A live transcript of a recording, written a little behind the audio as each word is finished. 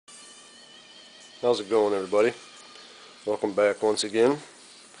How's it going, everybody? Welcome back once again.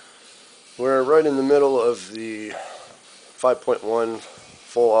 We're right in the middle of the 5.1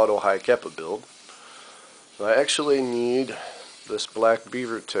 full auto Hi Capa build. I actually need this black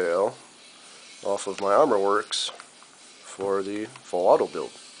Beaver Tail off of my Armor Works for the full auto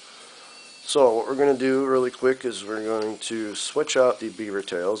build. So what we're going to do really quick is we're going to switch out the Beaver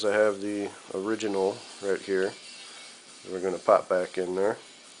Tails. I have the original right here. We're going to pop back in there.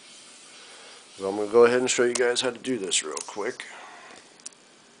 So I'm going to go ahead and show you guys how to do this real quick.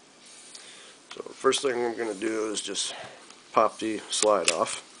 So first thing I'm going to do is just pop the slide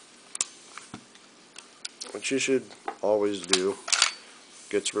off, which you should always do.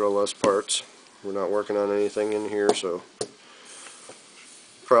 Gets rid of less parts. We're not working on anything in here, so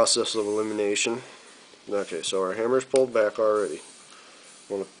process of elimination. Okay, so our hammer's pulled back already.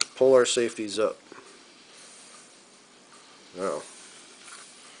 We want to pull our safeties up. Now,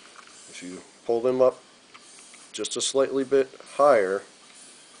 if you pull them up just a slightly bit higher,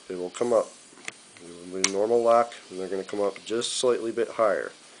 they will come up. It will be normal lock, and they're going to come up just slightly bit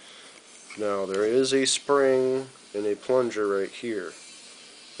higher. Now, there is a spring and a plunger right here.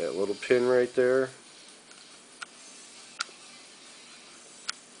 That little pin right there.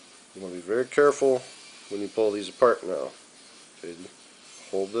 You want to be very careful when you pull these apart now. Okay,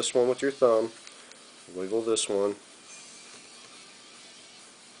 hold this one with your thumb, wiggle this one.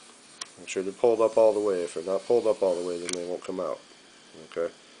 Make sure they're pulled up all the way. If they're not pulled up all the way, then they won't come out.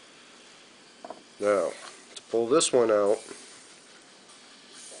 Okay. Now, to pull this one out,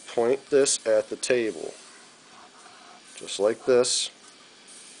 point this at the table. Just like this.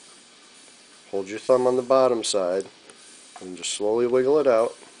 Hold your thumb on the bottom side and just slowly wiggle it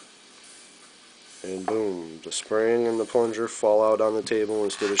out. And boom, the spring and the plunger fall out on the table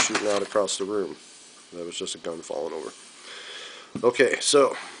instead of shooting out across the room. That was just a gun falling over. Okay,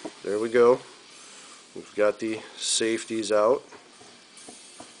 so there we go. We've got the safeties out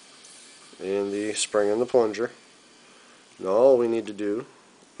and the spring and the plunger. Now all we need to do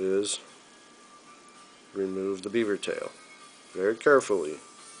is remove the beaver tail very carefully.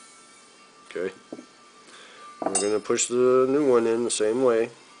 Okay, we're going to push the new one in the same way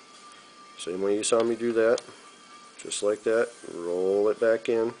you saw me do that, just like that. Roll it back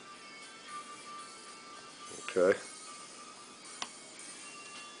in. Okay,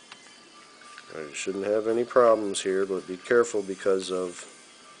 now, you shouldn't have any problems here, but be careful because of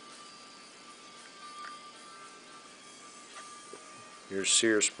your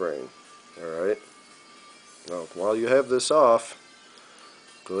sear spring. Alright, now while you have this off,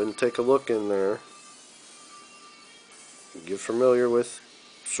 go ahead and take a look in there. Get familiar with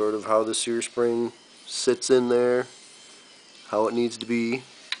sort of how the sear spring sits in there, how it needs to be.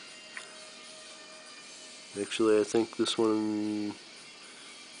 Actually, I think this one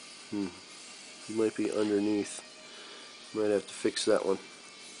might be underneath. Might have to fix that one.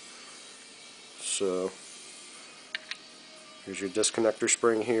 So here's your disconnector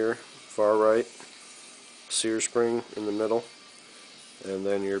spring here, far right, sear spring in the middle, and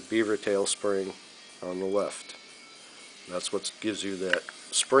then your beaver tail spring on the left. That's what gives you that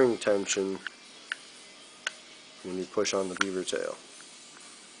spring tension when you push on the beaver tail.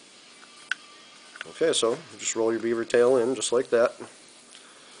 Okay, so just roll your beaver tail in just like that,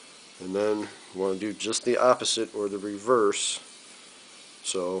 and then you want to do just the opposite or the reverse.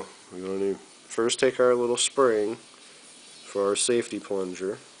 So we're going to first take our little spring for our safety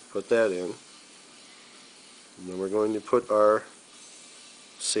plunger, put that in, and then we're going to put our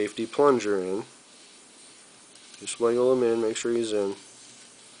safety plunger in. Just wiggle him in, make sure he's in.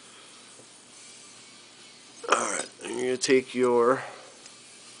 Alright, then you're going to take your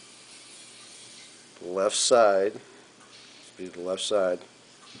left side, be the left side,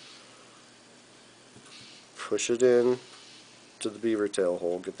 push it in to the beaver tail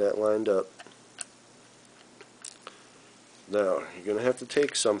hole, get that lined up. Now, you're going to have to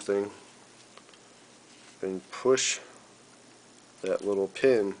take something and push that little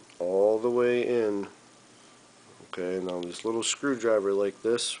pin all the way in. Okay, now this little screwdriver like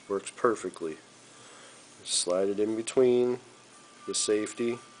this works perfectly. Just slide it in between the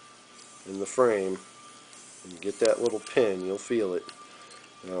safety and the frame and get that little pin. You'll feel it.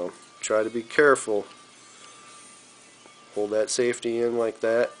 Now try to be careful. Hold that safety in like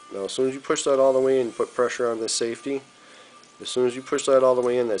that. Now as soon as you push that all the way in and put pressure on this safety, as soon as you push that all the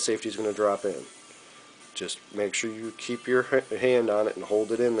way in, that safety is going to drop in. Just make sure you keep your hand on it and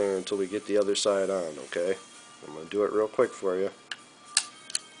hold it in there until we get the other side on, okay? I'm going to do it real quick for you.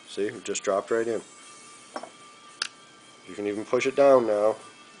 See, it just dropped right in. You can even push it down now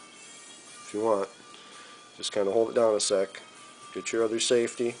if you want. Just kind of hold it down a sec. Get your other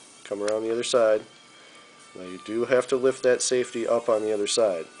safety, come around the other side. Now you do have to lift that safety up on the other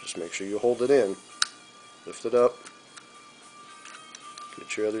side. Just make sure you hold it in. Lift it up.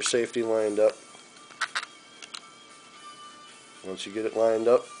 Get your other safety lined up. Once you get it lined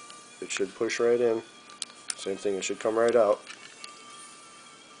up, it should push right in. Same thing, it should come right out.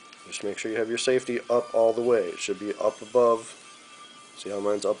 Just make sure you have your safety up all the way. It should be up above. See how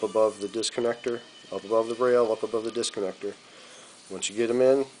mine's up above the disconnector? Up above the rail, up above the disconnector. Once you get them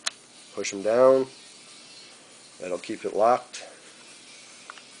in, push them down. That'll keep it locked.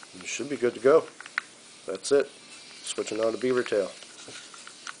 You should be good to go. That's it. Switching on to Beaver Tail.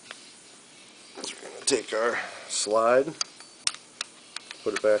 So we're going to take our slide,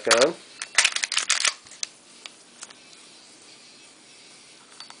 put it back on.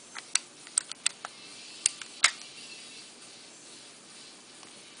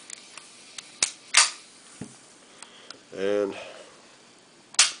 And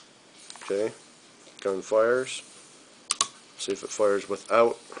okay, gun fires. See if it fires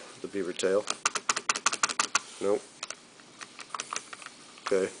without the Beaver Tail. Nope.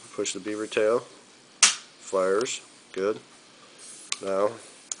 Okay, push the Beaver Tail. Fires. Good. Now,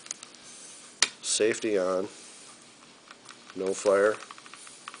 safety on. No fire.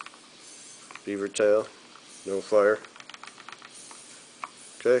 Beaver Tail. No fire.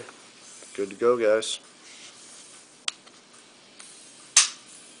 Okay, good to go, guys.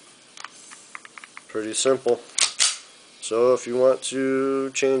 Pretty simple. So if you want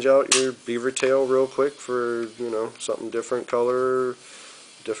to change out your Beaver Tail real quick for, something different color,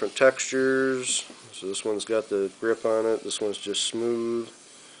 different textures. So this one's got the grip on it, this one's just smooth.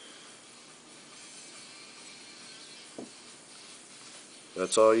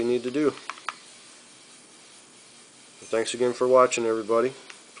 That's all you need to do. Thanks again for watching, everybody.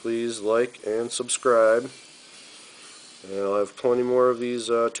 Please like and subscribe. And I'll have plenty more of these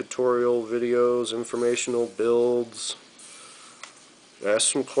tutorial videos, informational builds.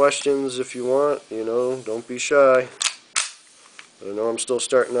 Ask some questions if you want, don't be shy. I know I'm still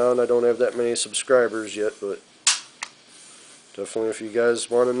starting out and I don't have that many subscribers yet, but definitely if you guys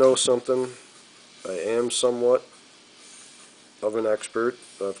want to know something, I am somewhat of an expert.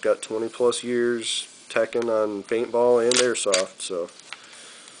 I've got 20 plus years teching on paintball and airsoft, so.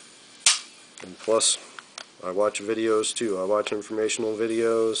 And plus, I watch videos too. I watch informational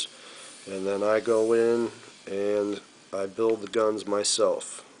videos, and then I go in and I build the guns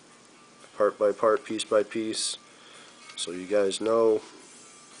myself, part by part, piece by piece, so you guys know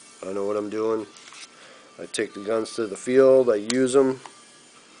I know what I'm doing. I take the guns to the field, I use them,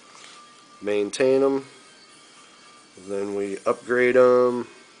 maintain them, then we upgrade them,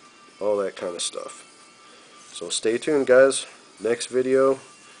 all that kind of stuff. So stay tuned, guys. Next video,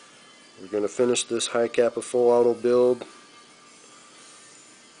 we're going to finish this Hi Capa full auto build.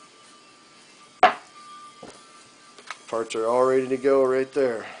 Parts are all ready to go right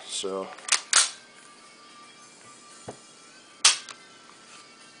there. So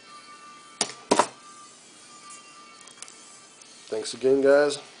thanks again,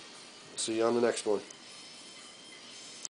 guys. See you on the next one.